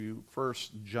to 1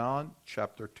 John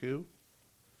chapter 2.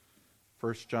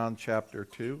 1 John chapter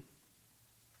 2.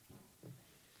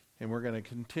 And we're going to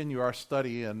continue our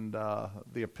study in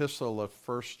the epistle of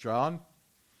 1 John.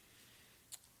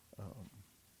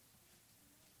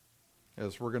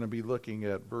 As we're going to be looking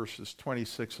at verses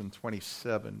 26 and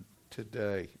 27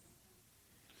 today.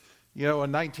 You know,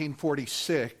 in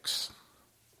 1946,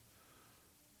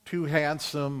 two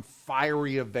handsome,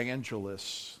 fiery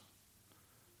evangelists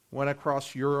went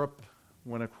across Europe,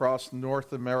 went across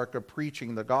North America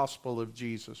preaching the gospel of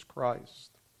Jesus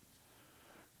Christ.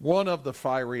 One of the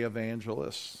fiery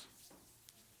evangelists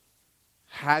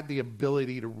had the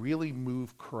ability to really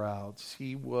move crowds.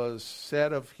 He was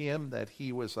said of him that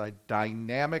he was a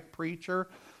dynamic preacher.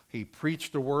 He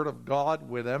preached the word of God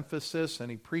with emphasis, and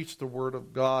he preached the word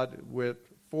of God with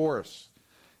force.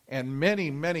 And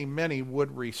many, many, many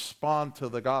would respond to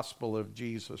the gospel of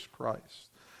Jesus Christ.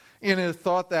 And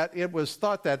it was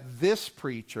thought that this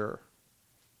preacher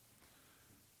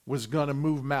was going to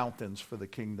move mountains for the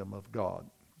kingdom of God.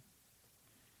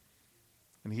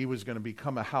 And he was going to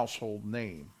become a household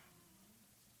name.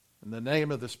 And the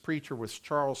name of this preacher was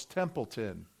Charles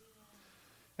Templeton.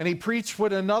 And he preached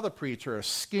with another preacher, a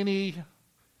skinny,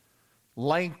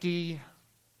 lanky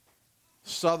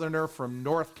southerner from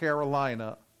North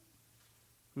Carolina,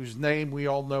 whose name we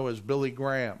all know as Billy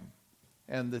Graham.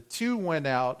 And the two went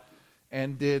out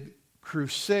and did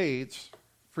crusades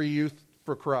for youth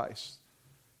for Christ.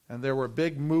 And there were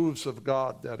big moves of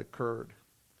God that occurred.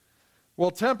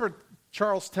 Well,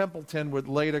 Charles Templeton would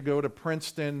later go to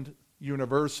Princeton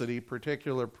University,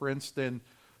 particular Princeton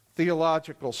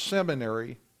Theological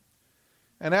Seminary.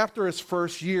 And after his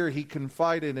first year, he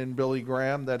confided in Billy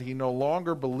Graham that he no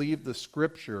longer believed the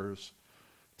scriptures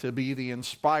to be the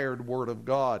inspired word of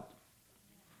God.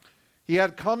 He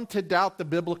had come to doubt the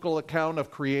biblical account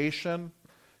of creation.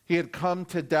 He had come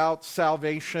to doubt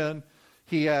salvation.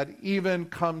 He had even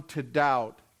come to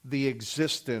doubt the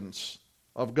existence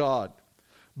of God.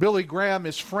 Billy Graham,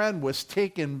 his friend, was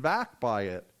taken back by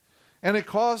it. And it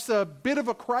caused a bit of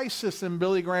a crisis in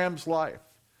Billy Graham's life.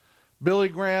 Billy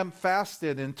Graham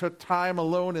fasted and took time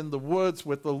alone in the woods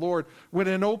with the Lord with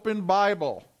an open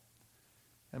Bible.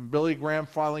 And Billy Graham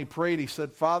finally prayed. He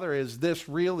said, "Father, is this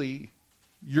really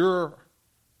your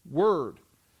word?"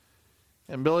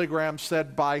 And Billy Graham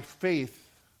said, "By faith,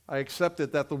 I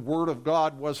accepted that the word of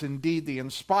God was indeed the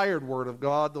inspired word of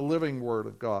God, the living word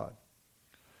of God."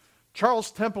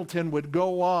 Charles Templeton would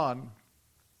go on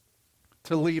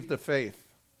to leave the faith.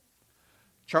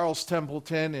 Charles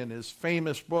Templeton, in his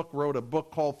famous book, wrote a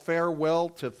book called Farewell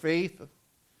to Faith,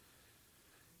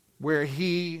 where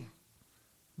he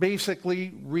basically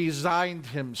resigned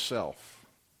himself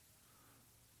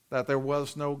that there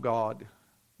was no God,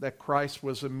 that Christ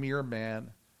was a mere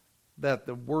man, that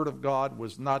the Word of God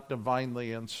was not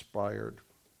divinely inspired.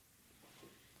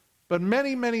 But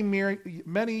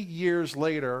many years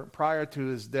later, prior to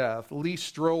his death, Lee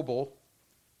Strobel,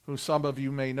 who some of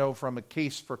you may know from A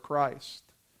Case for Christ,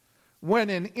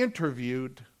 went and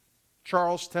interviewed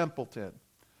Charles Templeton.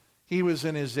 He was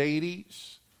in his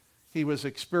 80s. He was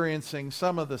experiencing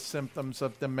some of the symptoms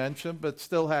of dementia, but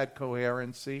still had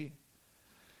coherency.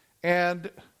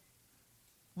 And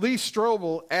Lee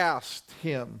Strobel asked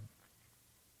him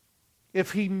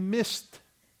if he missed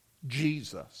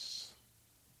Jesus.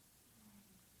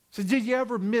 So did you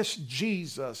ever miss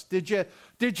Jesus? Did you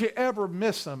ever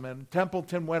miss him? And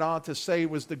Templeton went on to say he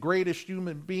was the greatest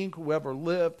human being who ever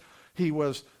lived. He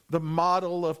was the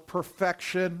model of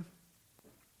perfection.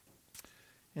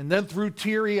 And then through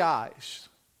teary eyes,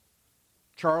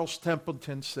 Charles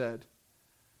Templeton said,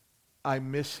 "I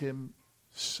miss him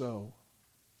so."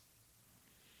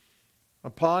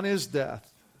 Upon his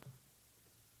death,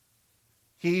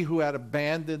 he who had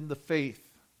abandoned the faith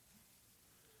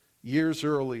years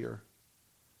earlier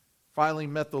finally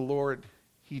met the Lord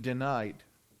he denied,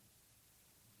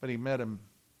 but he met him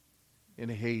in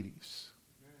Hades.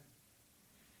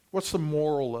 What's the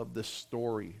moral of this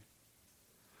story?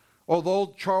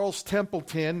 Although Charles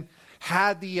Templeton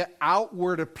had the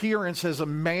outward appearance as a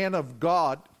man of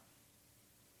God,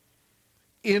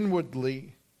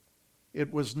 inwardly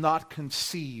it was not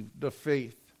conceived of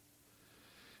faith.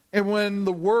 And when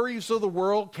the worries of the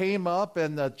world came up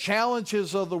and the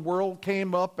challenges of the world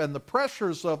came up and the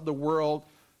pressures of the world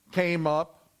came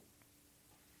up,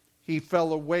 he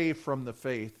fell away from the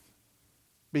faith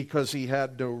because he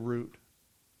had no root.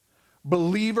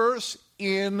 Believers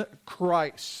in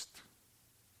Christ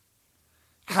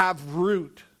have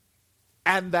root,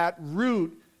 and that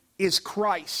root is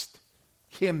Christ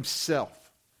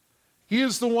himself. He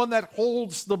is the one that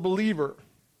holds the believer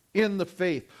in the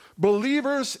faith.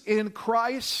 Believers in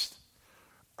Christ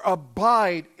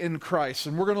abide in Christ.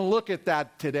 And we're going to look at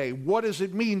that today. What does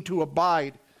it mean to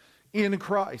abide in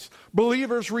Christ?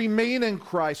 Believers remain in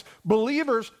Christ.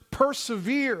 Believers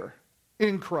persevere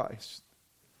in Christ.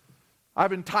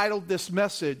 I've entitled this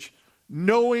message,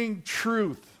 Knowing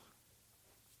Truth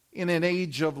in an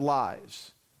Age of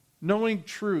Lies. Knowing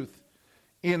truth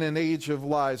in an age of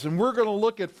lies. And we're going to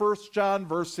look at 1 John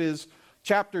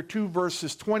chapter 2,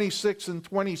 verses 26 and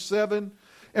 27.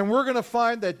 And we're going to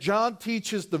find that John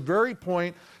teaches the very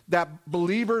point that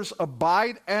believers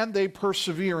abide and they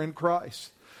persevere in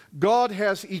Christ. God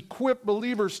has equipped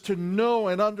believers to know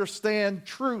and understand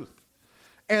truth.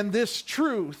 And this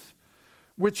truth,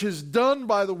 which is done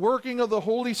by the working of the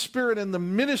Holy Spirit and the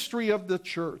ministry of the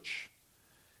church.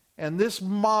 And this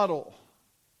model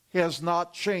has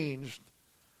not changed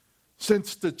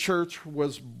since the church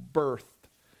was birthed.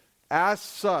 As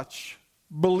such,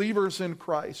 believers in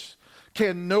Christ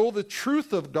can know the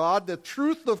truth of God, the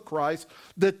truth of Christ,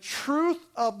 the truth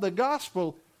of the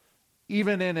gospel,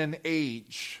 even in an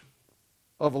age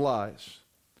of lies.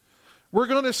 We're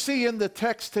going to see in the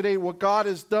text today what God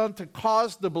has done to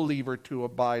cause the believer to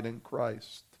abide in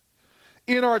Christ.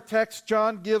 In our text,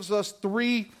 John gives us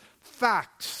 3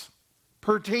 facts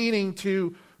pertaining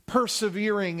to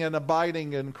persevering and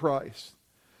abiding in Christ.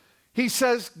 He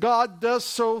says God does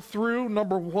so through,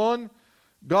 number 1,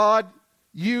 God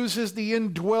uses the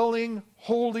indwelling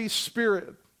Holy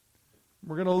Spirit.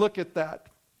 We're going to look at that.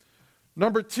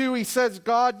 Number 2, he says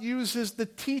God uses the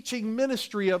teaching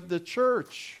ministry of the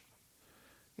church.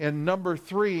 And number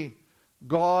 3,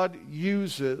 God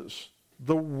uses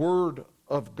the Word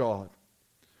of God.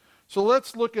 So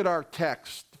let's look at our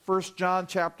text. 1 John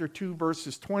chapter 2,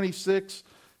 verses 26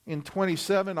 and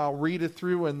 27. I'll read it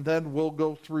through and then we'll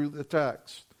go through the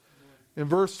text. In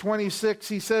verse 26,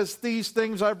 he says, "These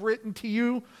things I've written to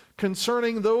you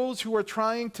concerning those who are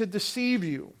trying to deceive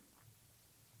you.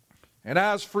 And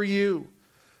as for you,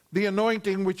 the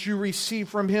anointing which you receive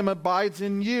from him abides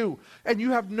in you, and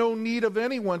you have no need of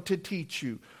anyone to teach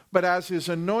you. But as his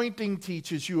anointing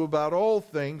teaches you about all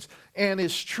things, and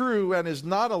is true and is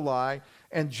not a lie,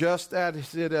 and just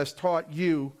as it has taught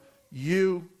you,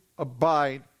 you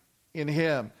abide in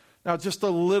him." Now, just a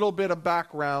little bit of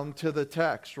background to the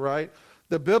text, right?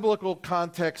 The biblical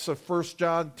context of 1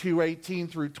 John 2:18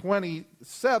 through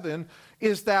 27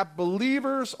 is that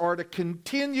believers are to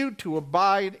continue to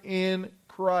abide in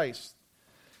Christ.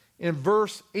 In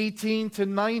verse 18 to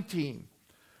 19,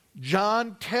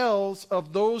 John tells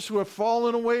of those who have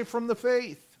fallen away from the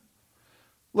faith.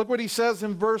 Look what he says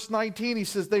in verse 19. He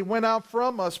says, "They went out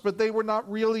from us, but they were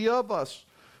not really of us.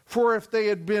 For if they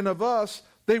had been of us,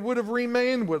 they would have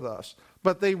remained with us.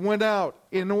 But they went out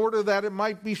in order that it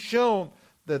might be shown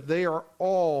that they are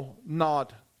all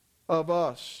not of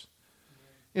us."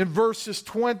 In verses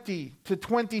 20 to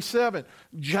 27,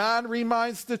 John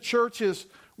reminds the churches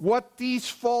what these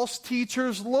false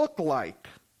teachers look like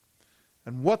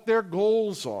and what their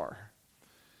goals are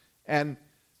and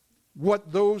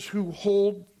what those who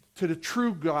hold to the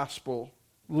true gospel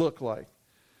look like.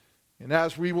 And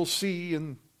as we will see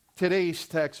in today's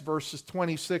text, verses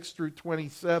 26 through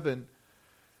 27,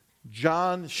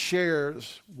 John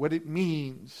shares what it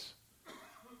means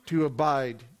to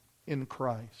abide in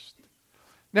Christ.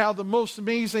 Now, the most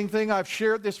amazing thing, I've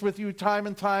shared this with you time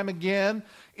and time again,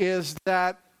 is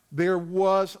that there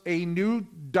was a new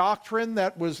doctrine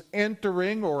that was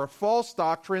entering, or a false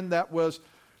doctrine that was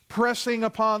pressing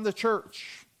upon the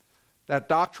church. That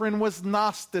doctrine was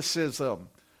Gnosticism.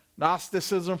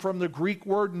 Gnosticism from the Greek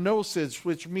word gnosis,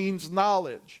 which means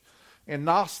knowledge. And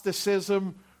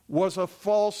Gnosticism was a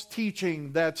false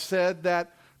teaching that said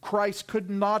that Christ could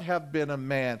not have been a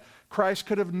man. Christ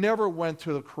could have never went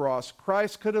to the cross.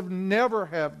 Christ could have never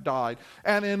have died.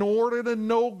 And in order to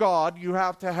know God, you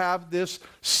have to have this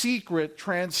secret,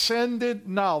 transcendent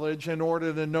knowledge in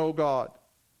order to know God.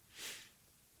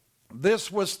 This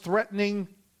was threatening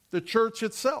the church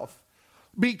itself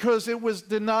because it was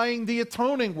denying the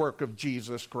atoning work of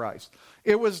Jesus Christ.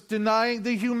 It was denying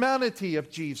the humanity of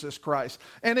Jesus Christ.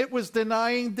 And it was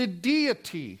denying the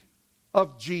deity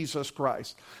of Jesus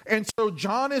Christ. And so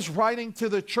John is writing to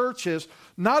the churches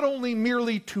not only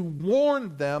merely to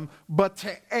warn them, but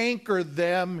to anchor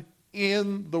them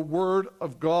in the Word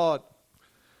of God.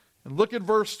 And look at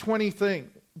verse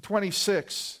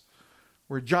 26,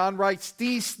 where John writes,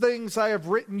 "These things I have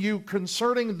written you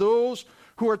concerning those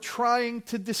who are trying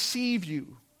to deceive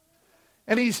you."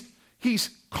 And he's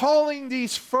calling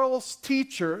these false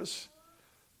teachers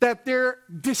that they're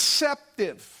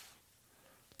deceptive,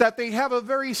 that they have a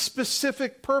very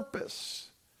specific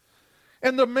purpose.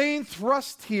 And the main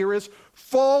thrust here is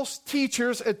false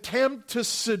teachers attempt to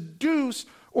seduce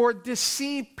or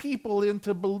deceive people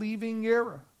into believing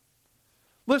error.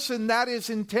 Listen, that is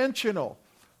intentional.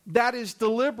 That is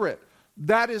deliberate.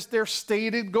 That is their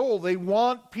stated goal. They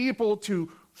want people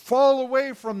to fall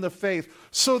away from the faith.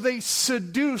 So they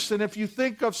seduce. And if you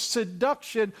think of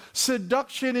seduction,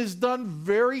 seduction is done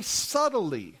very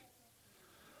subtly,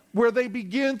 where they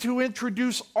begin to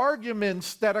introduce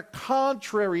arguments that are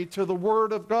contrary to the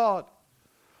Word of God.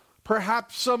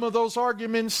 Perhaps some of those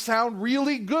arguments sound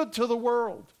really good to the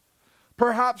world.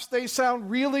 Perhaps they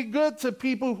sound really good to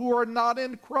people who are not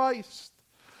in Christ.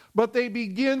 But they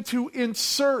begin to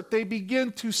insert, they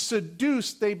begin to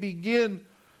seduce, they begin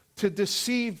to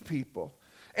deceive people.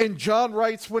 And John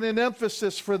writes with an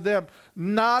emphasis for them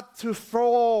not to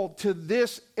fall to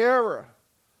this error.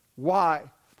 Why?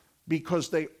 Because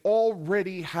they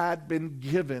already had been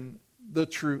given the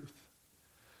truth.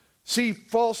 See,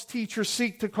 false teachers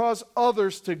seek to cause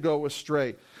others to go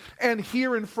astray. And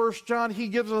here in 1 John, he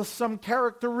gives us some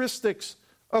characteristics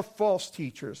of false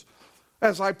teachers.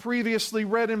 As I previously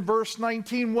read in verse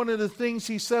 19, one of the things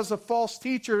he says of false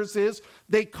teachers is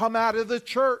they come out of the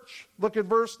church. Look at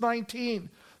verse 19.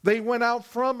 They went out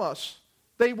from us.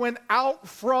 They went out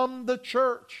from the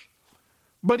church.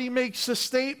 But he makes a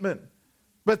statement.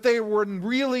 But they were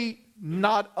really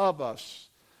not of us.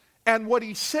 And what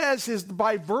he says is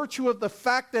by virtue of the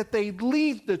fact that they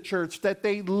leave the church, that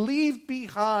they leave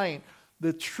behind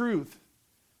the truth,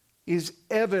 is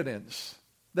evidence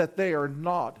that they are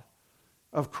not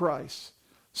of Christ.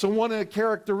 So one of the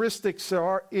characteristics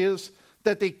is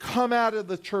that they come out of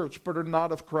the church but are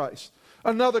not of Christ.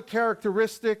 Another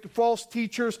characteristic, false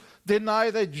teachers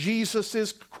deny that Jesus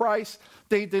is Christ.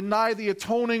 They deny the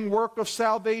atoning work of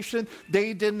salvation.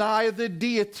 They deny the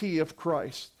deity of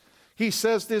Christ. He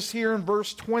says this here in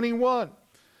verse 21.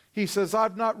 He says,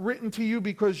 I've not written to you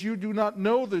because you do not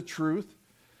know the truth.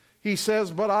 He says,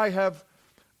 but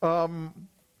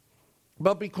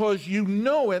because you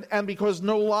know it and because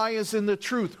no lie is in the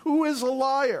truth. Who is a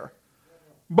liar?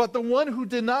 But the one who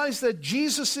denies that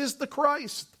Jesus is the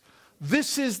Christ.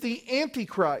 This is the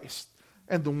Antichrist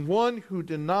and the one who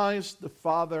denies the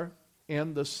Father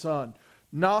and the Son.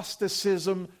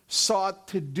 Gnosticism sought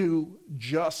to do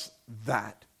just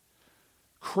that.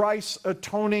 Christ's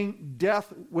atoning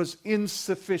death was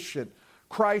insufficient.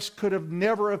 Christ could have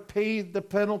never have paid the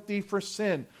penalty for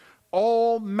sin.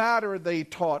 All matter, they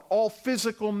taught, all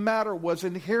physical matter was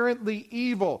inherently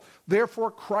evil. Therefore,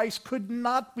 Christ could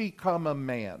not become a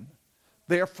man.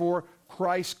 Therefore,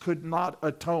 Christ could not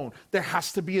atone. There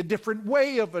has to be a different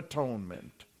way of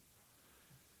atonement.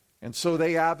 And so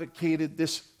they advocated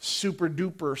this super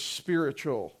duper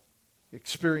spiritual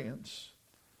experience.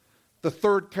 The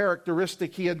third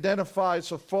characteristic he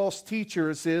identifies of false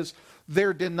teachers is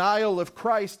their denial of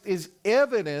Christ is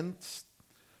evidence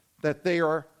that they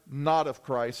are not of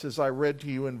Christ, as I read to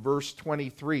you in verse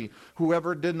 23.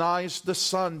 Whoever denies the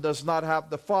Son does not have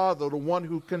the Father. The one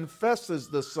who confesses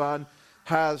the Son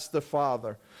has the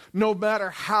Father. No matter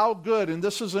how good, and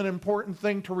this is an important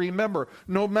thing to remember,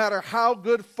 no matter how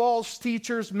good false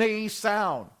teachers may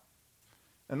sound,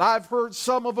 and I've heard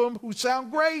some of them who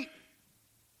sound great.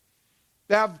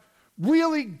 They have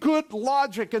really good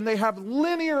logic and they have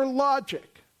linear logic.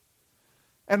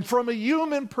 And from a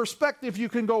human perspective, you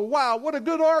can go, wow, what a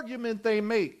good argument they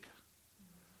make.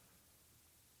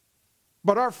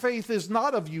 But our faith is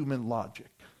not of human logic.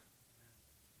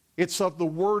 It's of the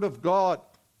Word of God.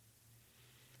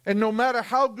 And no matter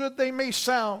how good they may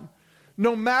sound,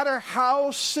 no matter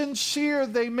how sincere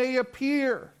they may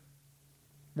appear,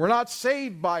 we're not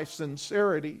saved by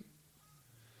sincerity.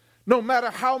 No matter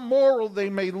how moral they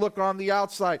may look on the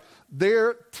outside,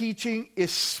 their teaching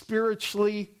is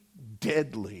spiritually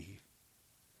deadly.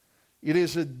 It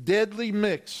is a deadly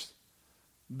mix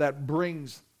that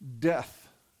brings death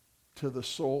to the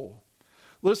soul.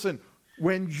 Listen,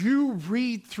 when you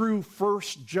read through 1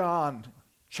 John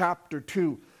chapter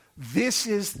 2, this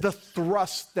is the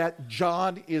thrust that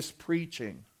John is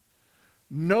preaching.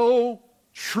 Know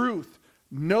truth,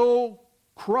 know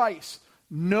Christ,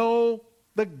 know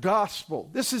the gospel.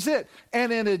 This is it.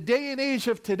 And in a day and age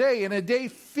of today, in a day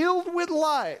filled with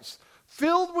lies,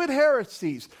 filled with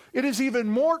heresies, it is even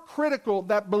more critical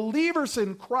that believers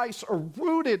in Christ are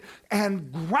rooted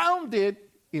and grounded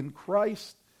in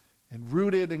Christ and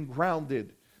rooted and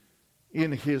grounded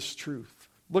in His truth.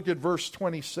 Look at verse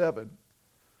 27.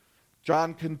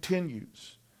 John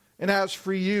continues, and as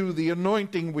for you, the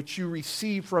anointing which you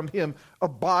receive from Him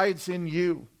abides in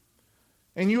you.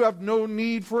 And you have no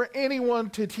need for anyone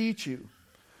to teach you.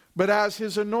 But as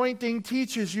His anointing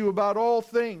teaches you about all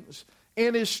things,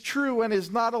 and is true and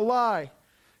is not a lie.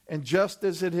 And just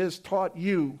as it has taught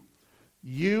you,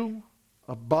 you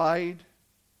abide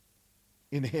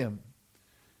in him.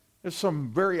 There's some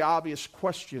very obvious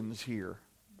questions here.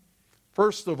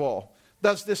 First of all,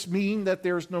 does this mean that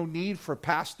there's no need for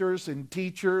pastors and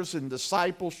teachers and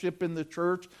discipleship in the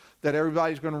church, that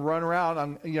everybody's going to run around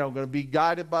and going to be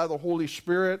guided by the Holy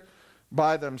Spirit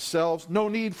by themselves? No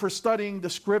need for studying the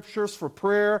scriptures, for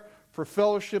prayer, for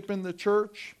fellowship in the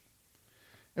church?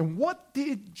 And what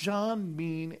did John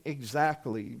mean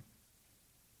exactly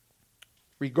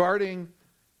regarding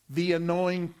the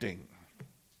anointing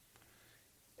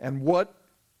and what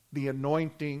the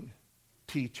anointing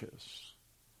teaches?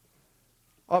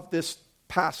 Of this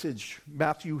passage,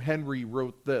 Matthew Henry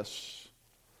wrote this: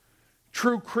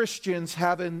 true Christians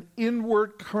have an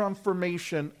inward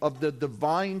confirmation of the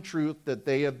divine truth that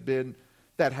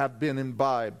have been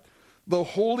imbibed. The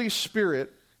Holy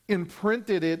Spirit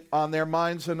imprinted it on their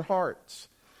minds and hearts.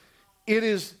 It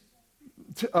is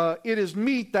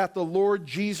meet that the Lord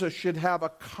Jesus should have a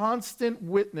constant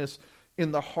witness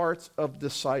in the hearts of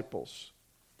disciples.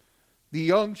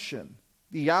 The unction,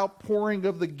 the outpouring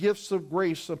of the gifts of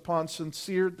grace upon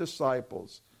sincere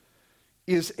disciples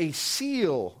is a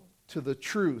seal to the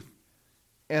truth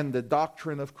and the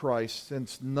doctrine of Christ,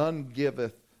 since none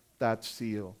giveth that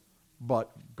seal but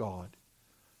God.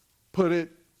 Put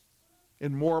it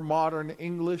in more modern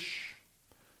English,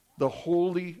 the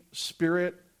Holy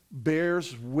Spirit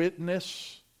bears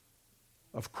witness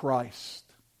of Christ.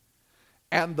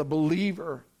 And the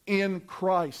believer in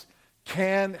Christ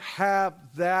can have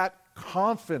that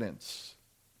confidence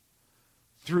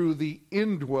through the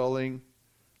indwelling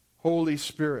Holy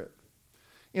Spirit.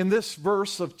 In this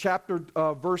verse of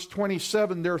verse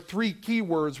 27, there are three key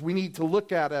words we need to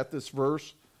look at this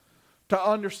verse to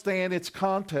understand its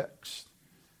context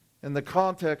and the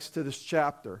context to this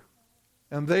chapter.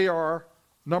 And they are,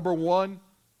 number one,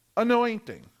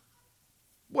 anointing.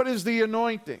 What is the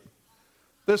anointing?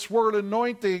 This word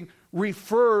anointing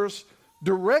refers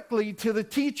directly to the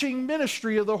teaching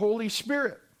ministry of the Holy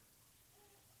Spirit.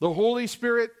 The Holy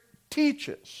Spirit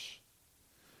teaches.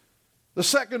 The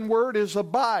second word is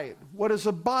abide. What does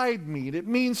abide mean? It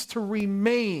means to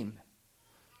remain.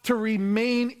 To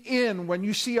remain in. When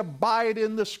you see abide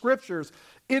in the scriptures,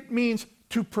 it means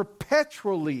to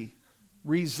perpetually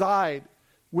reside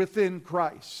within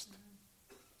Christ.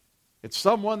 It's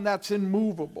someone that's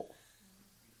immovable.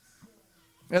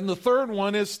 And the third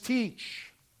one is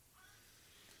teach.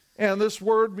 And this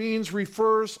word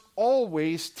refers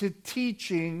always to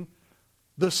teaching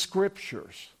the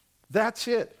scriptures. That's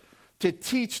it. To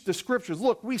teach the scriptures.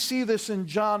 Look, we see this in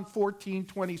John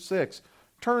 14:26.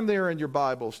 Turn there in your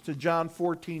Bibles to John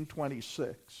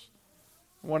 14:26.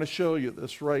 I want to show you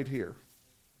this right here.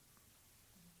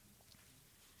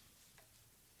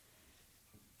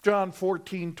 John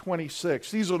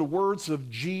 14:26. These are the words of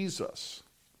Jesus.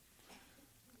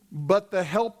 But the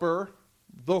Helper,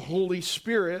 the Holy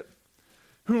Spirit,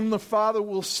 whom the Father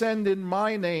will send in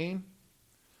my name,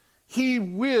 he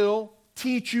will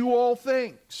teach you all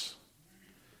things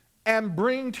and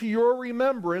bring to your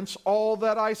remembrance all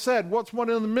that I said. What's one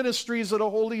of the ministries of the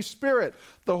Holy Spirit?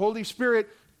 The Holy Spirit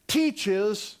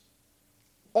teaches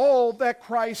all that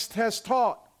Christ has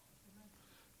taught.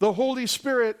 The Holy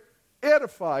Spirit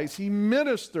edifies, he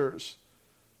ministers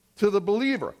to the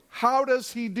believer. How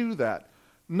does he do that?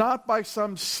 Not by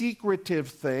some secretive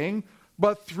thing,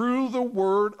 but through the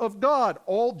Word of God.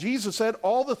 Jesus said,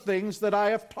 all the things that I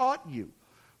have taught you.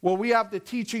 Well, we have the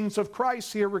teachings of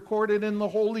Christ here recorded in the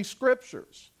Holy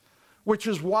Scriptures, which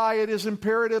is why it is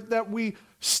imperative that we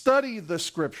study the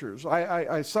Scriptures.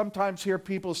 I sometimes hear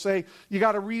people say, you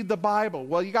got to read the Bible.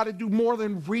 Well, you got to do more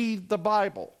than read the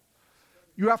Bible.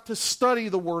 You have to study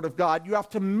the Word of God. You have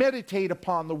to meditate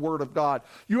upon the Word of God.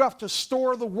 You have to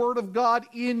store the Word of God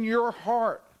in your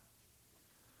heart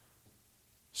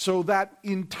so that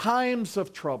in times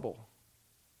of trouble,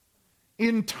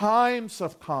 in times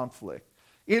of conflict,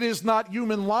 it is not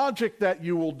human logic that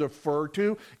you will defer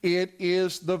to. It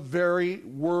is the very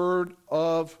Word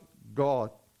of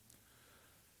God.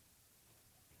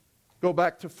 Go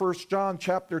back to 1 John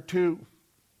chapter 2,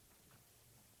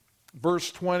 verse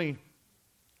 20.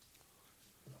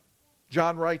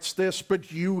 John writes this,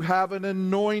 but you have an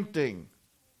anointing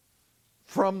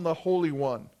from the Holy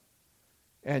One,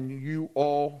 and you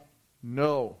all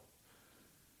know.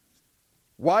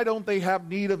 Why don't they have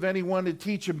need of anyone to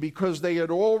teach them? Because they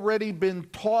had already been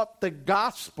taught the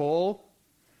gospel.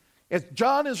 As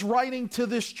John is writing to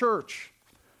this church,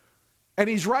 and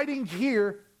he's writing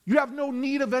here, you have no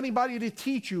need of anybody to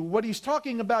teach you. What he's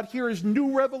talking about here is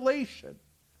new revelation.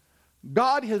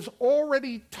 God has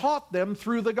already taught them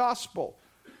through the gospel,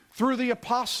 through the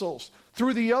apostles,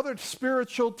 through the other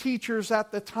spiritual teachers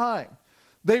at the time.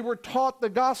 They were taught the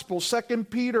gospel. 2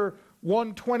 Peter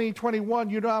 1:20, 21,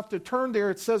 you don't have to turn there.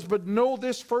 It says, but know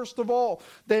this first of all,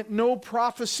 that no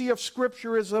prophecy of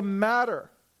Scripture is a matter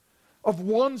of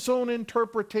one's own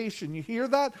interpretation. You hear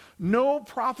that? No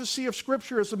prophecy of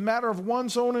Scripture is a matter of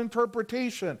one's own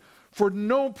interpretation. For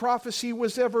no prophecy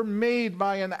was ever made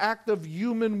by an act of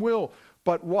human will.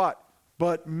 But what?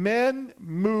 But men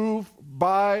moved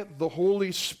by the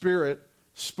Holy Spirit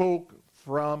spoke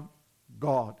from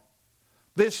God.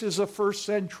 This is a first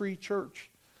century church.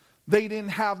 They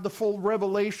didn't have the full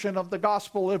revelation of the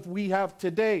gospel as we have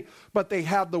today, but they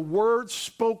had the words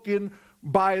spoken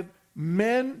by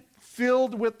men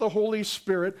filled with the Holy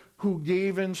Spirit who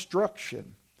gave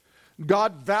instruction.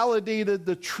 God validated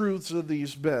the truths of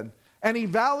these men, and he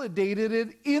validated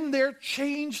it in their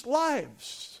changed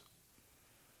lives.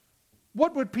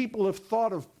 What would people have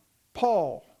thought of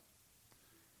Paul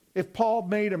if Paul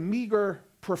made a meager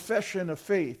profession of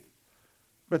faith,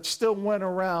 but still went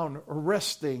around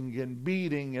arresting and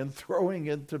beating and throwing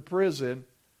into prison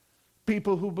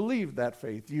people who believed that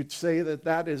faith? You'd say that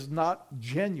that is not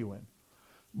genuine.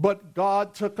 But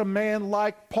God took a man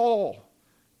like Paul,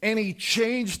 and he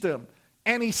changed him,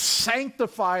 and he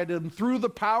sanctified him through the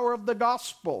power of the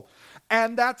gospel.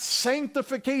 And that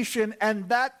sanctification and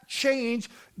that change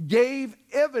gave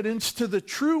evidence to the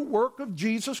true work of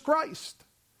Jesus Christ.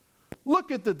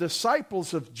 Look at the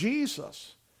disciples of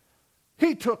Jesus.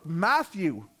 He took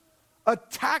Matthew, a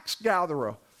tax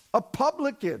gatherer, a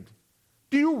publican.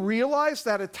 Do you realize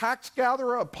that a tax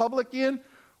gatherer, a publican,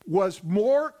 was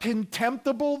more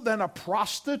contemptible than a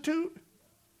prostitute?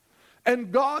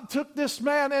 And God took this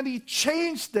man and he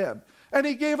changed them. And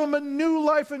he gave him a new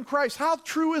life in Christ. How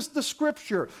true is the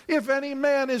scripture? If any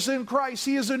man is in Christ,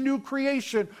 he is a new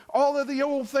creation. All of the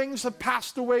old things have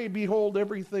passed away. Behold,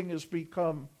 everything has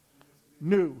become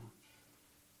new.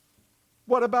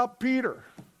 What about Peter?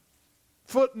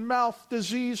 Foot and mouth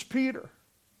disease Peter.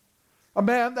 A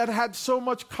man that had so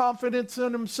much confidence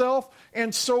in himself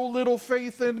and so little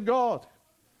faith in God.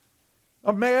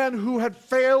 A man who had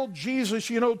failed Jesus.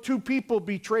 You know, two people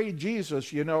betrayed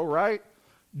Jesus, you know, right?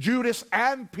 Judas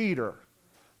and Peter.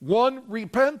 One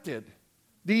repented.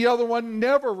 The other one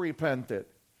never repented.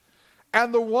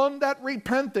 And the one that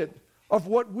repented of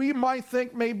what we might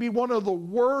think may be one of the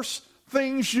worst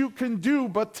things you can do,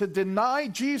 but to deny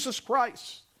Jesus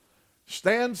Christ,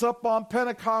 stands up on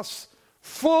Pentecost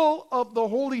full of the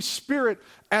Holy Spirit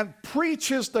and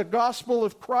preaches the gospel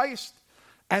of Christ,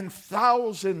 and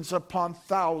thousands upon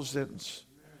thousands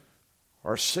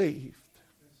are saved.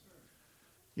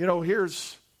 You know,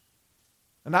 here's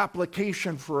an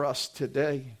application for us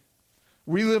today.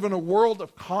 We live in a world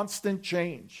of constant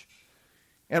change,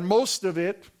 and most of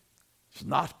it is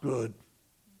not good.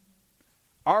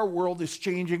 Our world is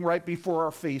changing right before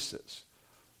our faces.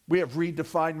 We have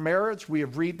redefined marriage. We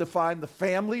have redefined the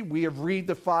family. We have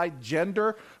redefined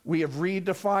gender. We have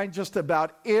redefined just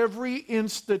about every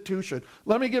institution.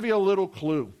 Let me give you a little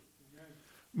clue.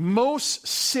 Most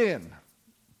sin,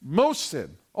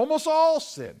 almost all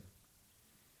sin,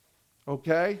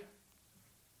 okay,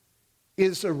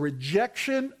 is a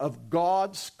rejection of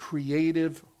God's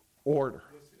creative order.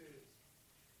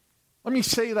 Let me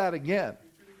say that again.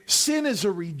 Sin is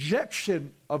a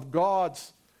rejection of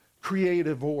God's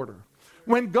creative order.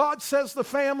 When God says the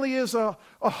family is a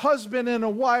husband and a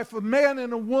wife, a man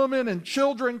and a woman, and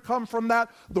children come from that,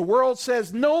 the world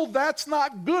says, no, that's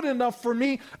not good enough for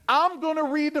me. I'm going to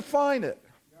redefine it.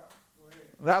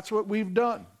 That's what we've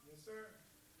done.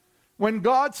 When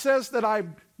God says that I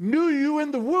knew you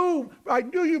in the womb, I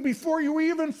knew you before you were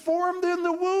even formed in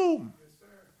the womb,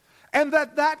 and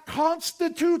that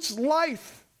constitutes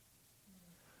life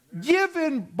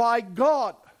given by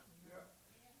God.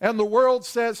 And the world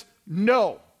says,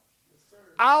 no,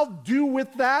 I'll do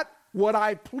with that what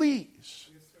I please.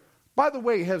 By the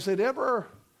way,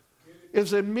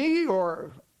 is it me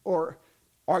or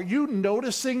are you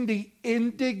noticing the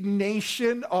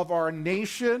indignation of our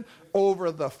nation over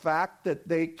the fact that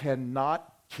they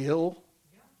cannot kill?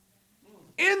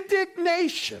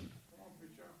 Indignation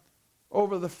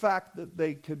over the fact that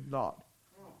they cannot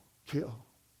kill.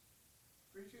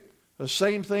 The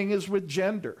same thing is with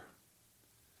gender.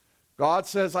 God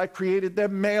says, I created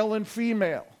them male and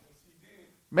female.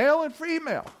 Male and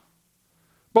female.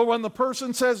 But when the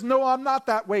person says, no, I'm not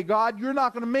that way, God, you're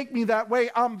not going to make me that way,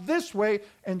 I'm this way,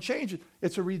 and change it.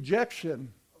 It's a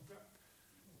rejection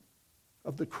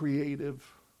of the creative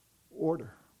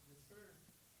order.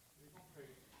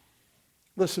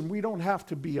 Listen, we don't have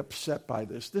to be upset by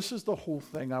this. This is the whole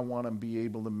thing I want to be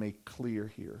able to make clear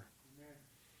here. Amen.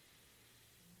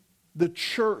 The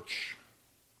church,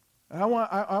 and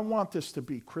I want this to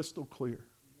be crystal clear.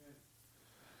 Amen.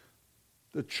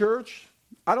 The church,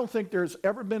 I don't think there's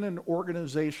ever been an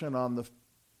organization on the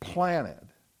planet,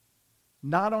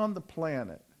 not on the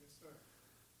planet, yes,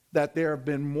 that there have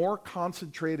been more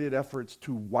concentrated efforts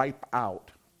to wipe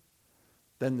out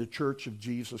than the Church of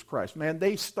Jesus Christ. Man,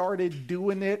 they started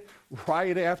doing it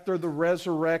right after the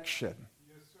resurrection.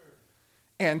 Yes, sir.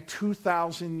 And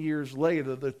 2,000 years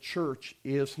later, the church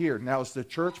is here. Now, is the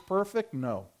church perfect?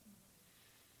 No.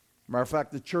 Matter of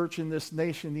fact, the church in this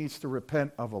nation needs to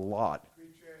repent of a lot.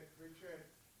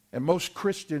 And most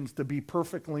Christians, to be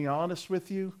perfectly honest with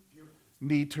you,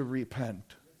 need to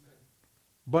repent.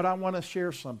 But I want to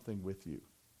share something with you.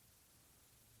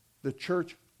 The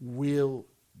church will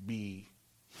be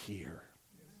here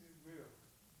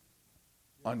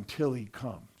until he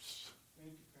comes.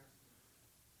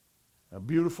 A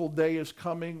beautiful day is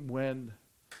coming when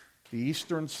the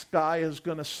eastern sky is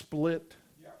going to split.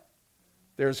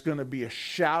 There's going to be a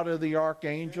shout of the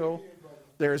archangel.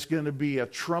 There's going to be a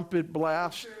trumpet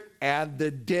blast. And the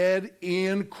dead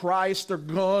in Christ are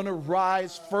going to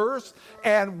rise first.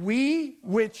 And we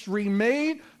which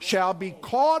remain shall be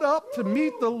caught up to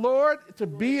meet the Lord, to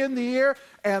be in the air.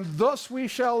 And thus we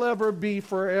shall ever be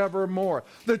forevermore.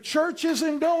 The church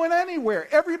isn't going anywhere.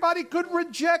 Everybody could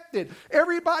reject it.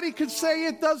 Everybody could say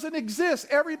it doesn't exist.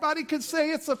 Everybody could say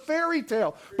it's a fairy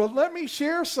tale. But let me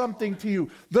share something to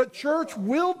you. The church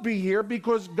will be here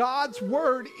because God's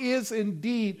word is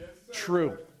indeed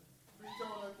true.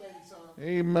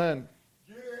 Amen.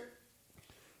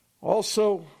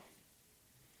 Also,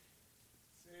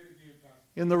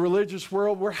 in the religious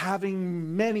world, we're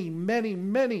having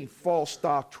many false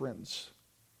doctrines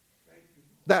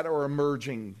that are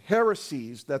emerging,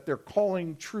 heresies that they're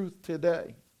calling truth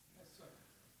today.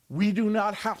 We do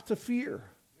not have to fear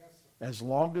as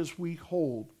long as we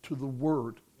hold to the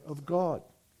Word of God.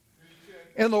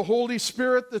 And the Holy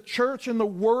Spirit, the church, and the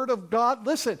Word of God,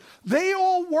 listen, they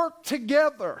all work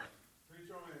together.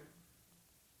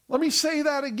 Let me say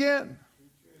that again.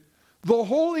 The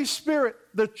Holy Spirit,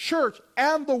 the church,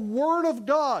 and the Word of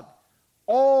God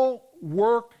all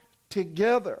work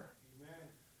together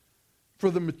for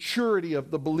the maturity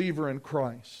of the believer in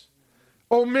Christ.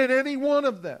 Omit any one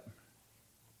of them,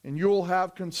 and you'll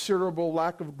have considerable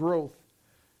lack of growth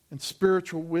in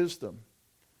spiritual wisdom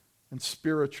and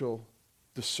spiritual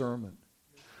discernment.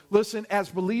 Listen, as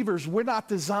believers, we're not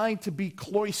designed to be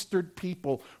cloistered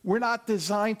people. We're not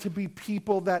designed to be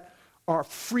people that are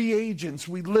free agents.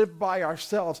 We live by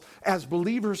ourselves. As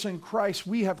believers in Christ,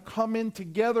 we have come in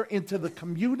together into the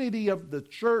community of the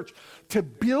church to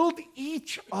build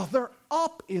each other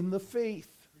up in the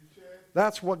faith.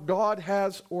 That's what God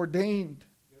has ordained.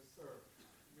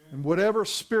 And whatever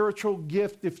spiritual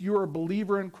gift, if you're a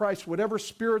believer in Christ, whatever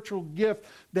spiritual gift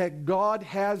that God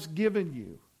has given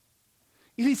you,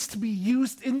 it needs to be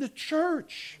used in the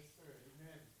church.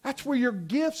 That's where your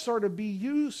gifts are to be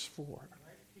used for.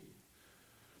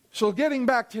 So getting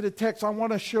back to the text, I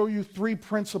want to show you 3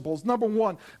 principles. Number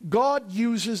 1, God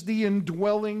uses the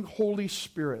indwelling Holy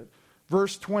Spirit.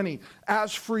 Verse 20,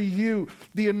 as for you,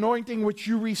 the anointing which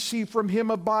you receive from him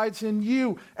abides in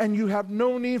you, and you have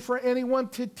no need for anyone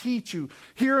to teach you.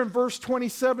 Here in verse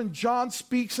 27, John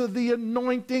speaks of the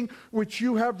anointing which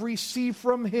you have received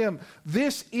from him.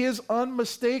 This is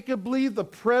unmistakably the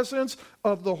presence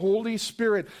of the Holy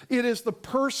Spirit. It is the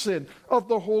person of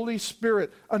the Holy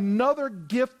Spirit, another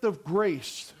gift of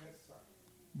grace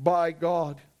by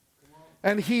God.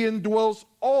 And he indwells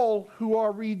all who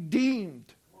are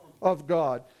redeemed of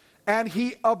God, and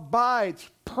he abides,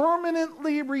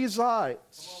 permanently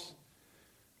resides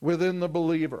within the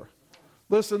believer.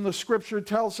 Listen, the scripture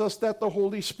tells us that the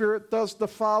Holy Spirit does the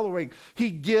following.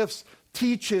 He gives,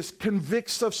 teaches,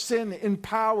 convicts of sin,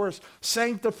 empowers,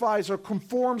 sanctifies, or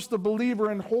conforms the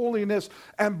believer in holiness,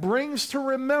 and brings to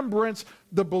remembrance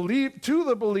to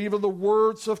the believer the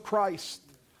words of Christ.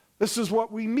 This is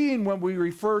what we mean when we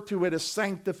refer to it as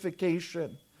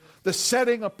sanctification. The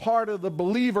setting apart of the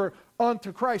believer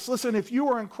unto Christ. Listen, if you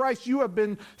are in Christ, you have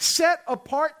been set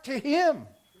apart to him.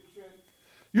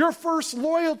 Your first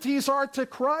loyalties are to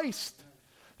Christ.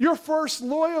 Your first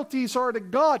loyalties are to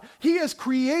God. He has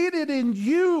created in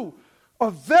you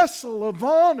a vessel of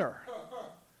honor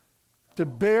to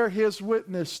bear his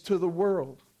witness to the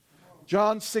world.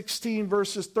 John 16,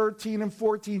 verses 13 and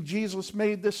 14, Jesus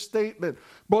made this statement.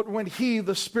 But when he,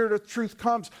 the Spirit of truth,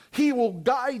 comes, he will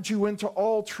guide you into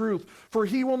all truth. For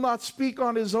he will not speak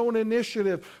on his own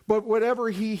initiative, but whatever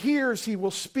he hears, he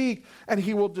will speak, and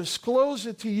he will disclose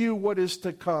it to you what is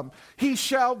to come. He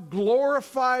shall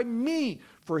glorify me,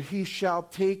 for he shall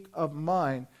take of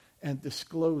mine and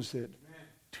disclose it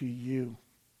to you.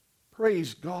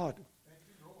 Praise God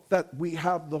that we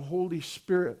have the Holy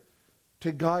Spirit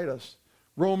to guide us.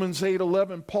 Romans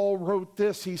 8:11, Paul wrote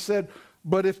this. He said,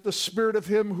 but if the Spirit of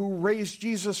him who raised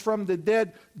Jesus from the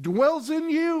dead dwells in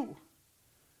you,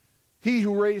 he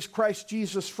who raised Christ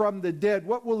Jesus from the dead,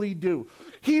 what will he do?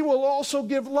 He will also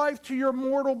give life to your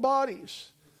mortal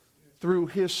bodies through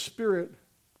his Spirit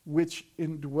which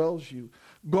indwells you.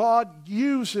 God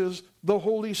uses the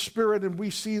Holy Spirit, and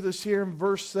we see this here in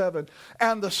verse 7.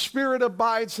 And the Spirit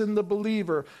abides in the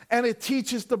believer, and it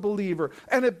teaches the believer,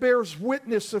 and it bears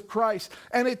witness of Christ,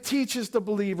 and it teaches the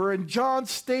believer. And John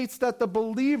states that the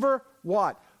believer,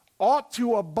 what? Ought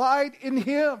to abide in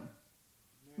him.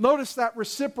 Notice that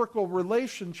reciprocal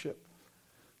relationship.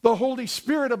 The Holy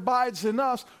Spirit abides in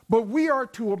us, but we are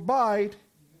to abide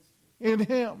in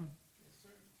him.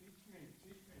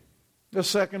 The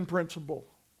second principle,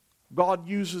 God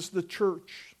uses the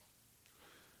church.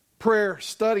 Prayer,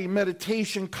 study,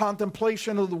 meditation,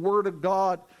 contemplation of the Word of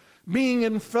God, being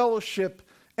in fellowship,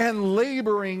 and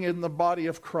laboring in the body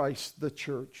of Christ, the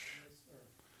church.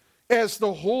 As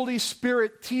the Holy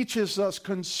Spirit teaches us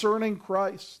concerning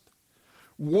Christ,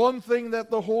 one thing that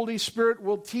the Holy Spirit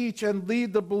will teach and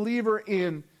lead the believer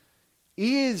in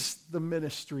is the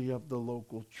ministry of the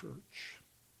local church.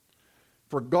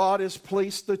 For God has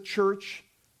placed the church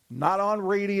not on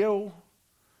radio,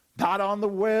 not on the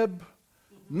web,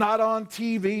 not on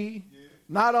TV,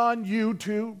 not on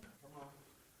YouTube,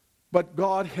 but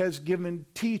God has given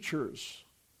teachers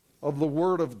of the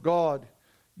Word of God,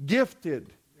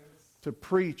 gifted to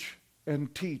preach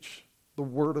and teach the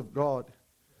Word of God.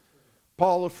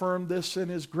 Paul affirmed this in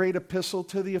his great epistle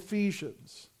to the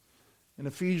Ephesians. In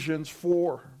Ephesians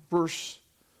 4, verse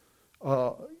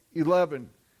 11,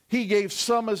 he gave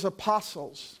some as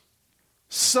apostles,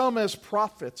 some as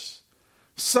prophets,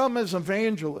 some as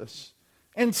evangelists,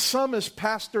 and some as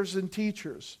pastors and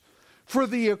teachers, for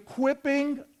the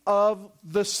equipping of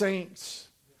the saints,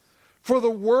 for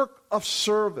the work of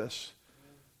service,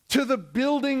 to the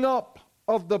building up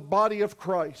of the body of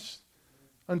Christ,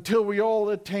 until we all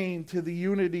attain to the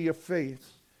unity of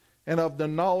faith and of the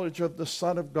knowledge of the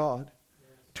Son of God,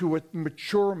 to a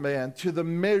mature man, to the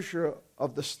measure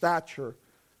of the stature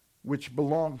which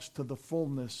belongs to the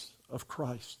fullness of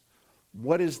Christ.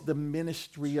 What is the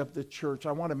ministry of the church?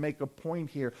 I want to make a point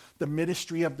here. The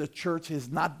ministry of the church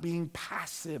is not being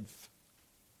passive.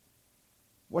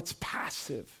 What's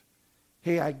passive?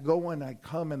 Hey, I go and I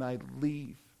come and I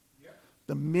leave.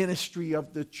 The ministry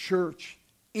of the church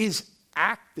is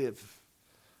active,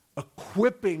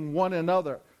 equipping one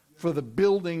another for the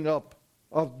building up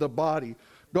of the body.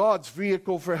 God's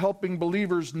vehicle for helping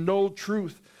believers know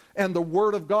truth and the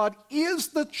Word of God is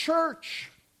the church.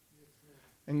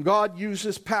 And God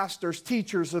uses pastors,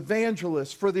 teachers,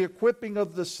 evangelists for the equipping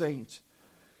of the saints.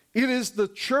 It is the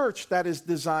church that is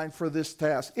designed for this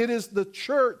task. It is the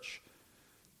church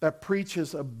that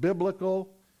preaches a biblical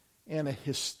and a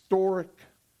historic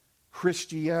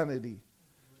Christianity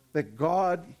that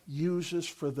God uses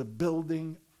for the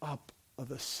building up of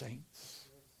the saints.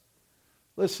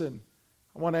 Listen,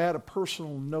 I want to add a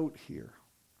personal note here.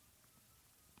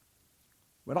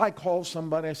 When I call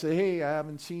somebody, I say, hey, I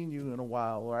haven't seen you in a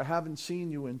while, or I haven't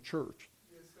seen you in church.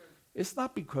 Yes, sir. It's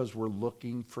not because we're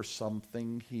looking for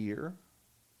something here.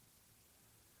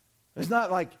 It's not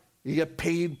like you get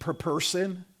paid per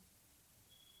person.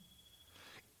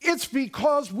 It's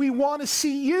because we want to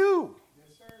see you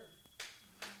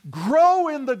grow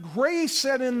in the grace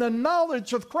and in the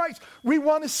knowledge of Christ. We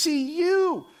want to see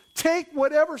you take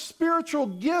whatever spiritual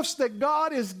gifts that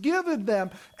God has given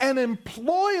them and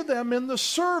employ them in the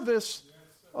service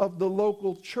of the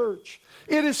local church.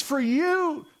 It is for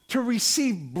you to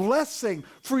receive blessing,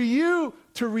 for you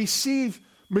to receive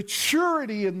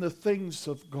maturity in the things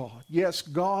of God. Yes,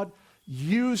 God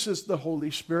uses the Holy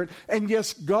Spirit, and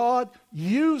yes, God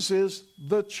uses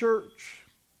the church.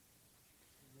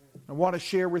 I want to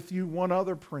share with you one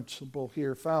other principle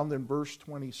here found in verse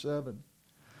 27.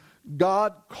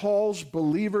 God calls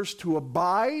believers to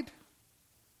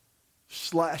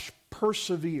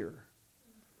abide/persevere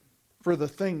for the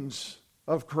things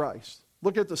of Christ.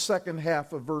 Look at the second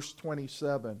half of verse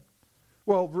 27.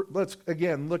 Well, let's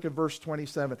again look at verse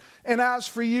 27. And as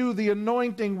for you, the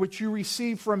anointing which you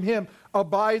receive from him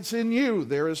abides in you.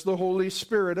 There is the Holy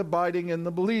Spirit abiding in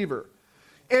the believer.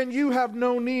 And you have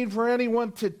no need for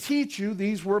anyone to teach you.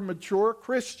 These were mature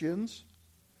Christians,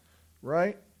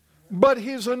 right? But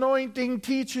his anointing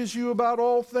teaches you about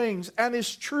all things, and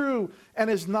is true, and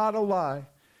is not a lie.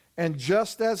 And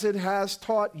just as it has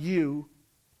taught you,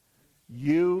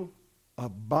 you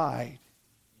abide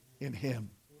in him.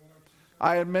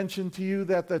 I had mentioned to you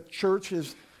that the church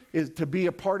is to be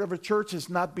a part of a church is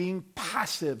not being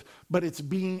passive, but it's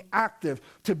being active.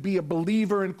 To be a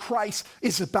believer in Christ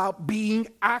is about being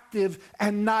active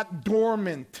and not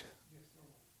dormant.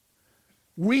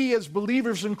 We as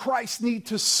believers in Christ need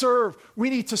to serve. We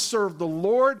need to serve the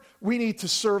Lord. We need to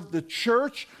serve the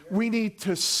church. We need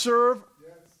to serve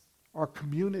our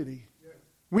community.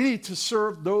 We need to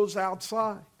serve those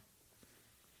outside.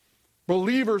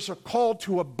 Believers are called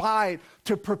to abide,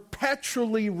 to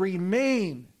perpetually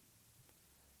remain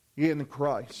in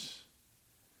Christ.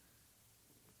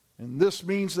 And this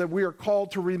means that we are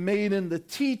called to remain in the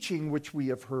teaching which we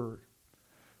have heard.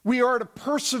 We are to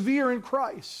persevere in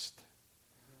Christ.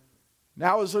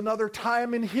 Now is another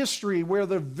time in history where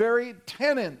the very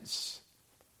tenets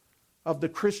of the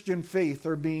Christian faith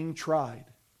are being tried.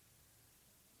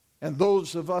 And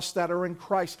those of us that are in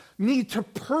Christ need to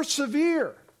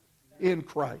persevere in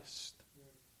Christ.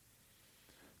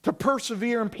 To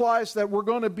persevere implies that we're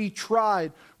going to be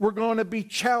tried, we're going to be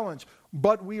challenged,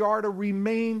 but we are to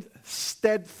remain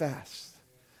steadfast.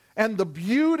 And the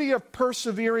beauty of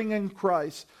persevering in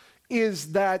Christ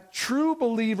is that true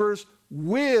believers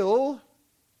will,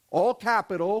 all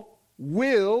capital,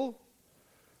 will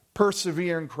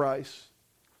persevere in Christ.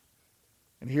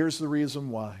 And here's the reason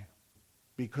why.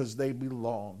 Because they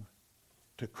belong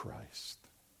to Christ.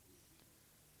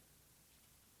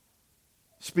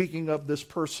 Speaking of this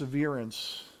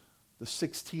perseverance, the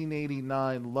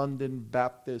 1689 London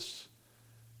Baptist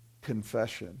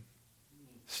Confession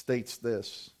states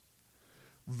this: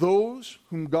 those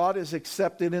whom God has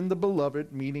accepted in the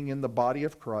beloved, meaning in the body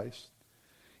of Christ,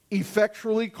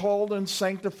 effectually called and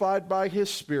sanctified by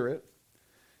his Spirit,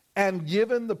 and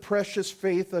given the precious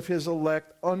faith of his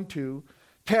elect unto,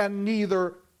 can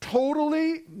neither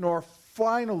totally nor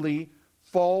finally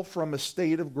fall from a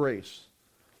state of grace,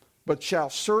 but shall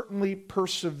certainly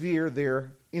persevere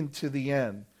there into the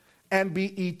end, and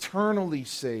be eternally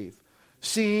saved,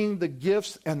 seeing the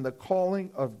gifts and the calling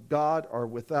of God are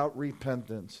without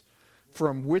repentance,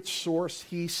 from which source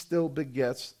he still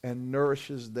begets and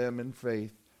nourishes them in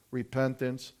faith,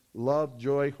 repentance, love,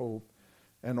 joy, hope,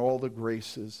 and all the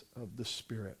graces of the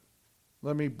Spirit.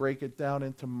 Let me break it down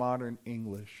into modern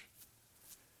English.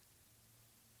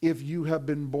 If you have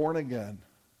been born again,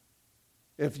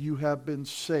 if you have been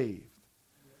saved,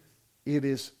 it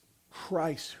is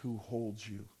Christ who holds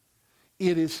you.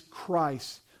 It is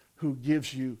Christ who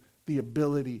gives you the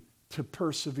ability to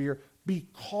persevere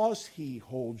because he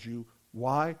holds you.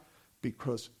 Why?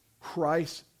 Because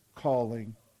Christ's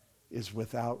calling is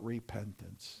without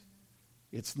repentance.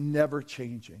 It's never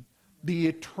changing. The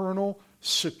eternal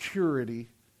security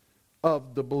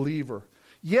of the believer.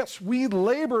 Yes, we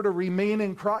labor to remain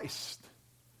in Christ.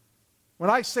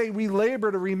 When I say we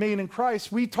labor to remain in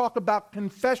Christ, we talk about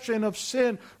confession of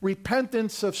sin,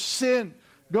 repentance of sin,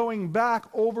 going back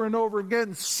over and over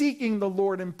again, seeking the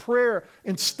Lord in prayer,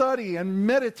 in study and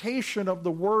meditation of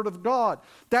the Word of God.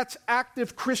 That's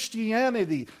active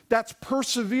Christianity. That's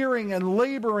persevering and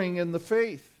laboring in the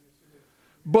faith.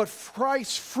 But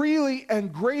Christ freely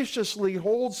and graciously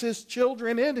holds his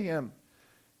children in him.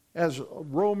 As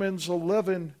Romans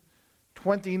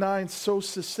 11:29 so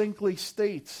succinctly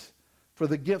states, for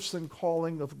the gifts and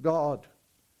calling of God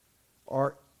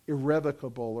are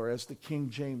irrevocable, or as the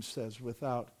King James says,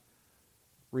 without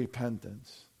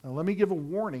repentance. Now let me give a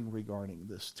warning regarding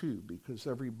this too, because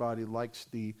everybody likes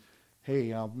the,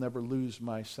 hey, I'll never lose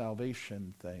my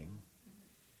salvation thing.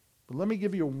 But let me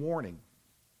give you a warning.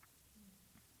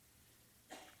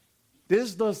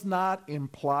 This does not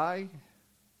imply,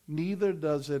 neither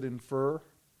does it infer,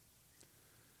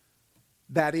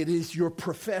 that it is your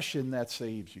profession that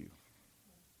saves you.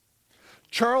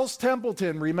 Charles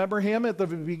Templeton, remember him at the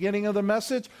beginning of the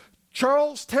message?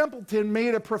 Charles Templeton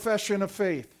made a profession of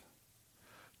faith.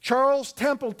 Charles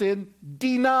Templeton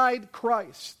denied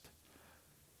Christ.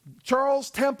 Charles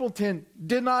Templeton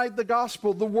denied the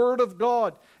gospel, the Word of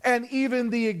God, and even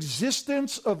the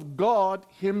existence of God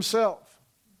himself.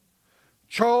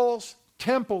 Charles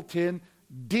Templeton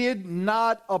did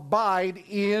not abide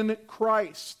in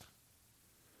Christ.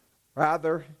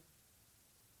 Rather,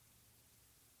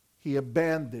 he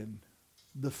abandoned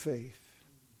the faith.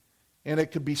 And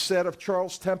it could be said of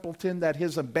Charles Templeton that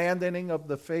his abandoning of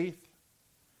the faith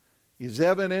is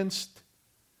evidenced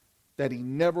that he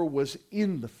never was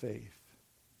in the faith.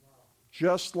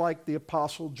 Just like the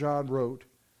Apostle John wrote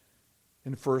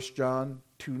in 1 John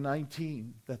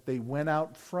 2:19, that they went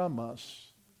out from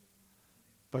us,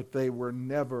 but they were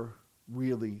never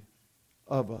really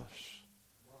of us.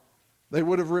 They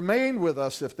would have remained with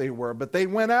us if they were, but they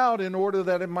went out in order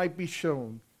that it might be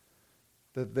shown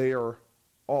that they are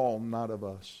all not of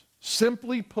us.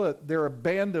 Simply put, their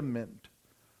abandonment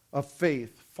of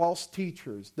faith, false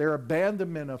teachers, their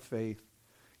abandonment of faith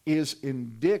is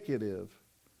indicative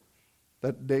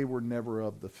that they were never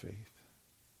of the faith.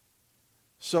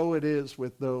 So it is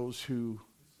with those who,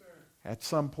 at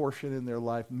some portion in their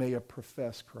life, may have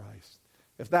professed Christ.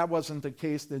 If that wasn't the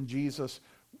case, then Jesus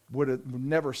would have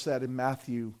never said in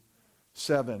Matthew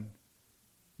 7,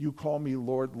 "You call me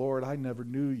Lord, Lord, I never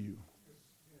knew you."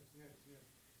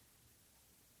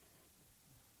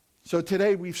 So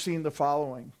today we've seen the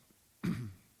following.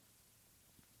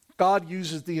 God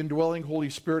uses the indwelling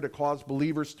Holy Spirit to cause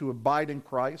believers to abide in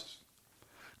Christ.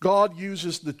 God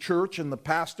uses the church and the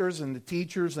pastors and the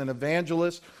teachers and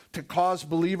evangelists to cause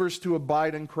believers to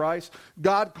abide in Christ.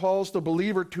 God calls the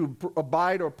believer to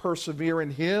abide or persevere in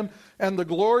Him. And the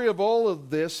glory of all of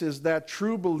this is that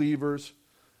true believers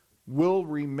will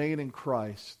remain in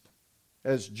Christ,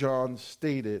 as John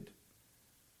stated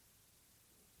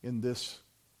in this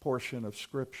portion of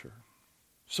Scripture.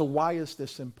 So why is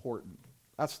this important?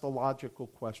 That's the logical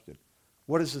question.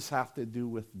 What does this have to do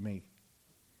with me?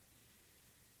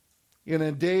 In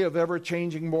a day of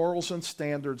ever-changing morals and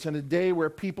standards, in a day where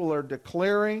people are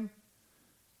declaring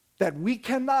that we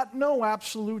cannot know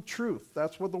absolute truth,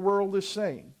 that's what the world is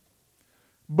saying,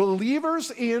 believers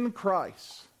in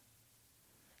Christ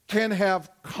can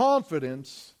have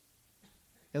confidence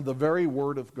in the very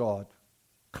Word of God.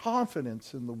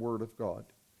 Confidence in the Word of God.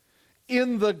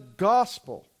 In the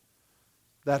gospel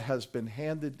that has been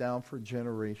handed down for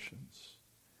generations.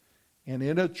 And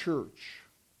in a church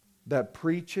that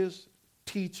preaches,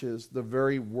 teaches the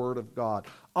very Word of God.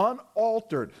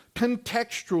 Unaltered,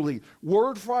 contextually,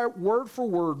 word for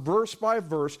word, verse by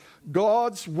verse,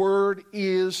 God's Word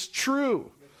is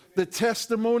true. The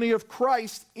testimony of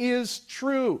Christ is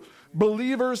true.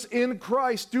 Believers in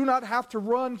Christ do not have to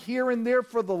run here and there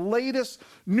for the latest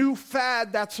new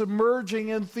fad that's emerging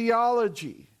in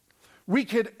theology. We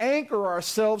can anchor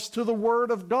ourselves to the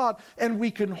Word of God, and we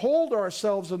can hold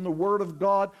ourselves in the Word of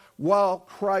God while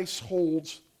Christ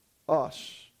holds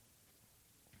us.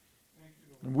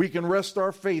 And we can rest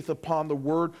our faith upon the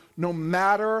Word no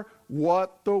matter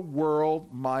what the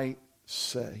world might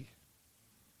say.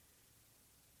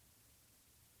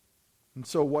 And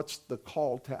so what's the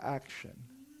call to action?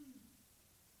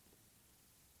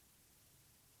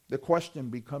 The question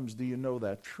becomes, do you know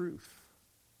that truth?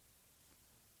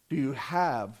 Do you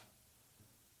have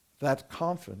that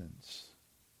confidence?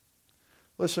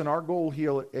 Listen, our goal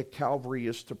here at Calvary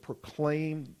is to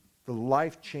proclaim the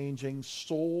life-changing,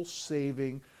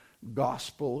 soul-saving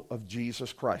gospel of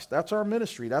Jesus Christ. That's our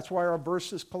ministry. That's why our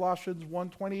verse is Colossians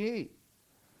 1:28.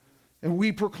 And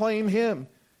we proclaim Him,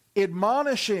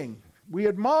 admonishing. We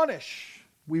admonish,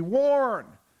 we warn,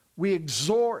 we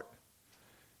exhort,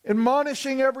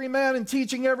 admonishing every man and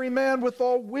teaching every man with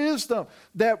all wisdom,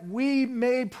 that we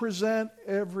may present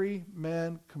every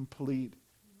man complete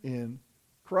in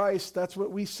Christ. That's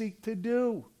what we seek to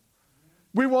do.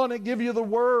 We want to give you the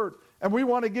Word, and we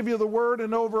want to give you the Word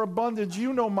in overabundance.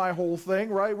 You know my whole thing,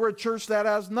 right? We're a church that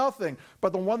has nothing,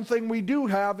 but the one thing we do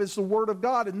have is the Word of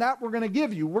God, and that we're going to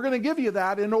give you. We're going to give you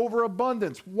that in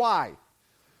overabundance. Why?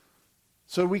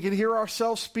 So we can hear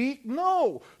ourselves speak?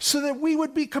 No, so that we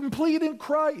would be complete in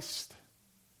Christ.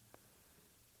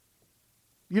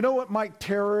 You know what my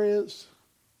terror is?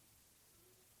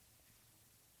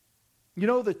 You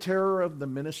know the terror of the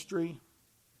ministry?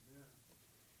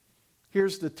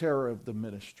 Here's the terror of the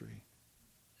ministry.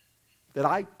 That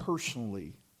I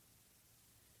personally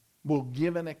will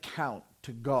give an account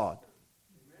to God,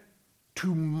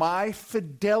 to my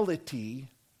fidelity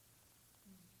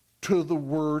to the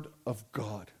Word of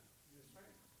God.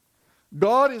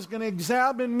 God is going to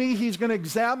examine me. He's going to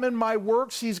examine my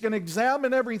works. He's going to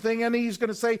examine everything, and He's going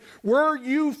to say, were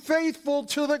you faithful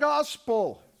to the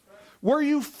gospel? Were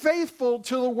you faithful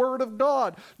to the Word of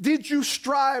God? Did you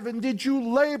strive and did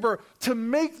you labor to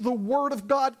make the Word of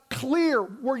God clear?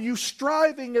 Were you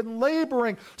striving and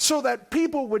laboring so that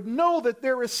people would know that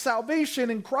there is salvation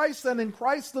in Christ and in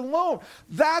Christ alone?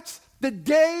 That's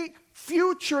the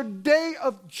future day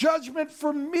of judgment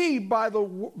for me by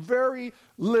the very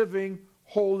living,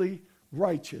 holy,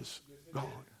 righteous God.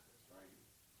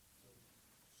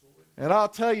 And I'll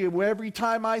tell you, every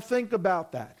time I think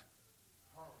about that,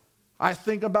 I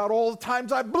think about all the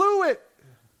times I blew it.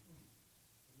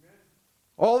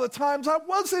 All the times I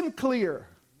wasn't clear.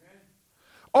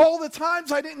 All the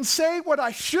times I didn't say what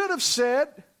I should have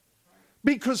said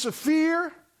because of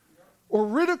fear or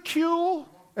ridicule.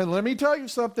 And let me tell you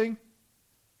something.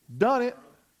 Done it.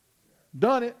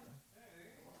 Done it.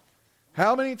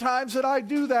 How many times did I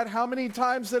do that? How many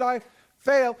times did I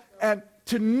fail? And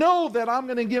to know that I'm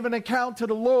going to give an account to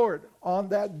the Lord on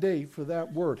that day for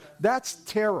that word. That's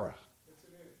terror.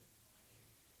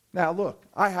 Now look,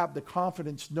 I have the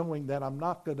confidence knowing that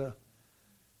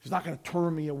He's not going to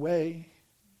turn me away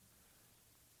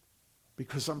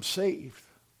because I'm saved,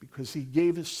 because He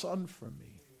gave His Son for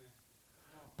me.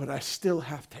 But I still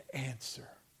have to answer.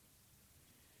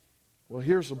 Well,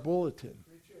 here's a bulletin.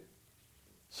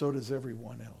 So does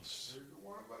everyone else.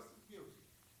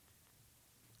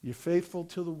 You faithful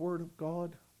to the Word of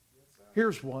God?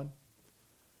 Here's one.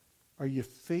 Are you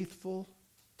faithful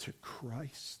to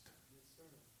Christ?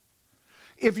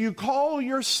 If you call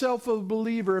yourself a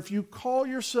believer, if you call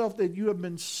yourself that you have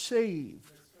been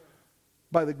saved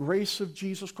by the grace of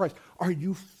Jesus Christ, are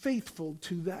you faithful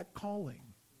to that calling?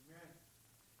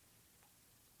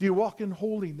 Do you walk in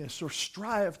holiness or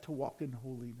strive to walk in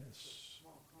holiness?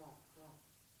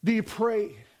 Do you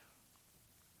pray?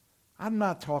 I'm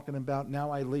not talking about now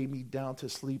I lay me down to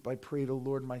sleep, I pray to the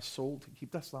Lord my soul to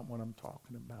keep. That's not what I'm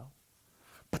talking about.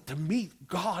 But to meet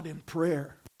God in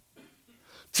prayer.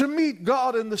 To meet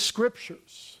God in the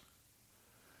Scriptures.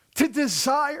 To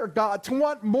desire God. To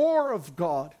want more of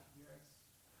God.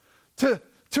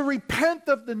 To repent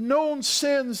of the known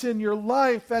sins in your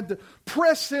life and to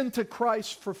press into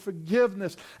Christ for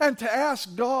forgiveness and to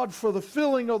ask God for the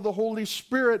filling of the Holy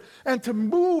Spirit and to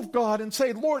move God and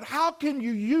say, Lord, how can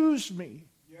you use me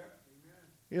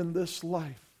in this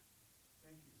life?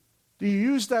 Do you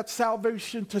use that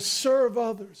salvation to serve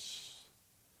others?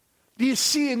 Do you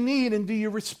see a need and do you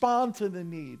respond to the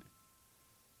need?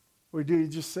 Or do you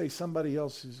just say, somebody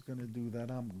else is going to do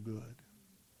that, I'm good?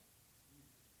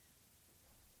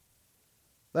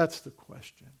 That's the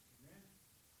question.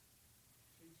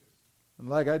 And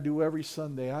like I do every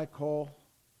Sunday, I call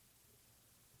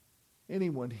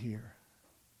anyone here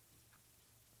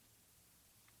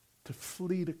to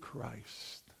flee to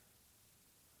Christ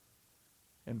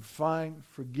and find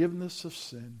forgiveness of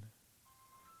sin,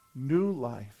 new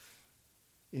life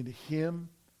in Him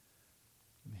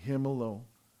and Him alone.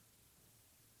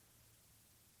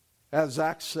 As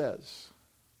Zach says,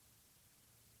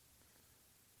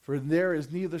 for there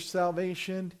is neither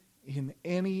salvation in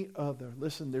any other.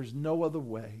 Listen, there's no other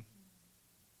way.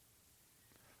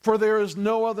 For there is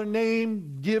no other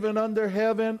name given under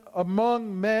heaven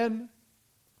among men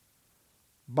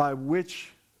by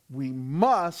which we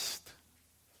must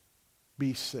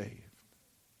be saved.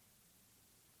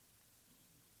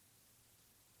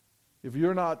 If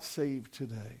you're not saved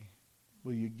today,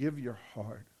 will you give your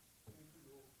heart?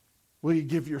 Will you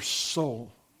give your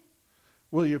soul?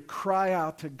 Will you cry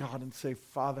out to God and say,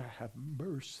 Father, have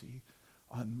mercy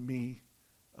on me,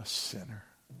 a sinner,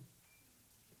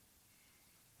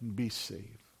 and be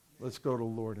saved? Let's go to the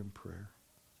Lord in prayer.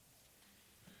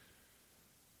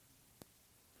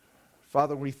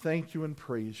 Father, we thank you and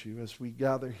praise you as we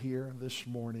gather here this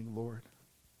morning, Lord.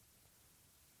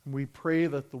 And we pray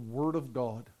that the Word of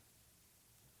God,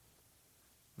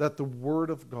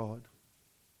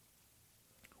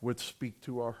 would speak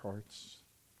to our hearts.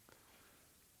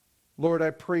 Lord,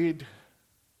 I prayed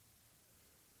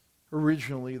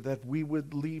originally that we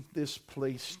would leave this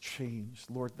place changed.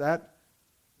 Lord, that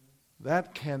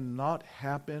cannot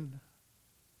happen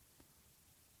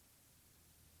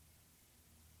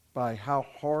by how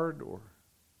hard or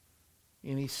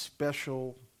any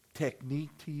special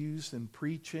technique to use in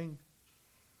preaching.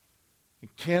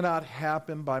 It cannot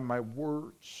happen by my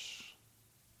words.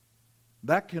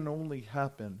 That can only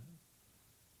happen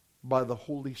by the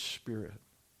Holy Spirit.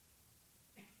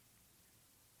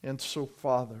 And so,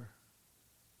 Father,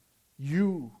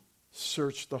 you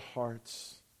search the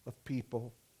hearts of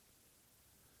people.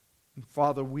 And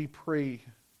Father, we pray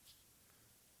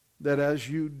that as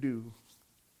you do,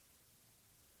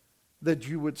 that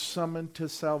you would summon to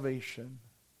salvation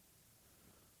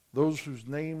those whose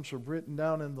names are written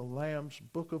down in the Lamb's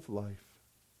book of life.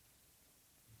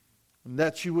 And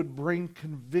that you would bring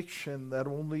conviction that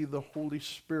only the Holy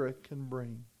Spirit can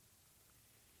bring.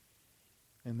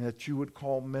 And that you would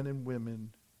call men and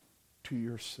women to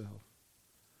yourself.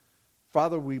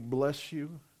 Father, we bless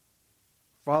you.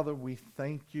 Father, we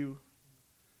thank you.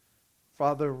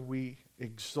 Father, we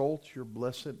exalt your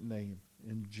blessed name.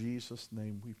 In Jesus'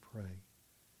 name we pray.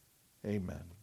 Amen.